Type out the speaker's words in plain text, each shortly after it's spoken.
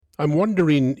I'm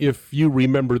wondering if you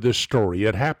remember this story.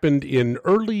 It happened in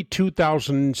early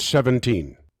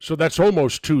 2017. So that's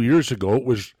almost 2 years ago. It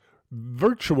was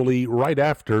virtually right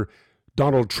after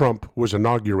Donald Trump was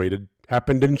inaugurated.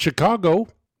 Happened in Chicago.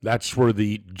 That's where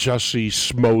the Jussie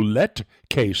Smollett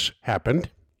case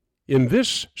happened. In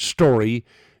this story,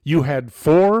 you had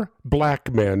 4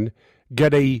 black men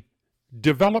get a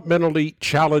developmentally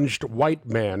challenged white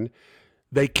man.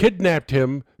 They kidnapped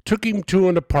him, took him to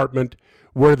an apartment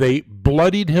where they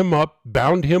bloodied him up,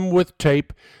 bound him with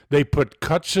tape. They put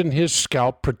cuts in his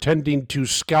scalp, pretending to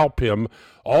scalp him,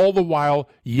 all the while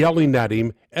yelling at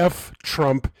him, F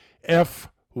Trump, F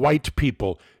white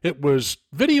people. It was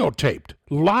videotaped,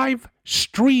 live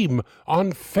stream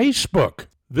on Facebook.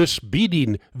 This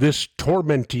beating, this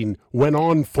tormenting went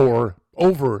on for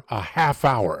over a half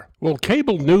hour. Well,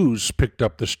 cable news picked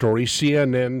up the story,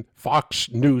 CNN,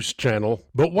 Fox News Channel.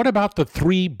 But what about the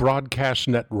 3 broadcast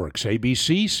networks,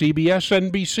 ABC, CBS,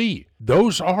 NBC?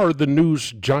 Those are the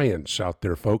news giants out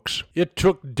there, folks. It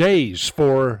took days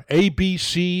for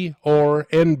ABC or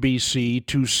NBC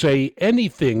to say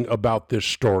anything about this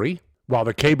story. While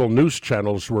the cable news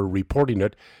channels were reporting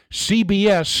it,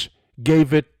 CBS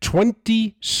gave it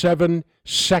 27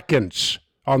 seconds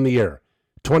on the air.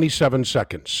 27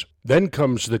 seconds. Then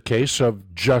comes the case of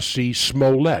Jussie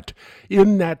Smollett.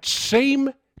 In that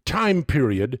same time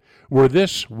period where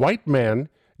this white man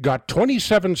got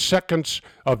 27 seconds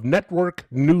of network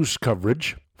news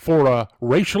coverage for a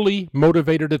racially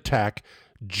motivated attack,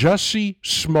 Jussie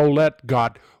Smollett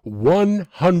got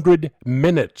 100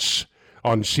 minutes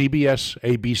on CBS,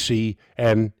 ABC,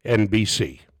 and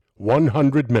NBC.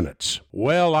 100 minutes.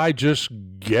 Well, I just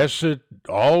guess it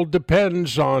all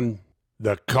depends on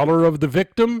the color of the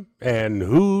victim and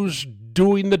who's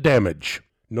doing the damage.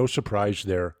 No surprise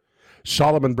there.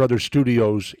 Solomon Brothers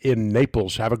Studios in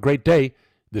Naples. Have a great day.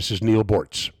 This is Neil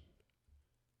Bortz.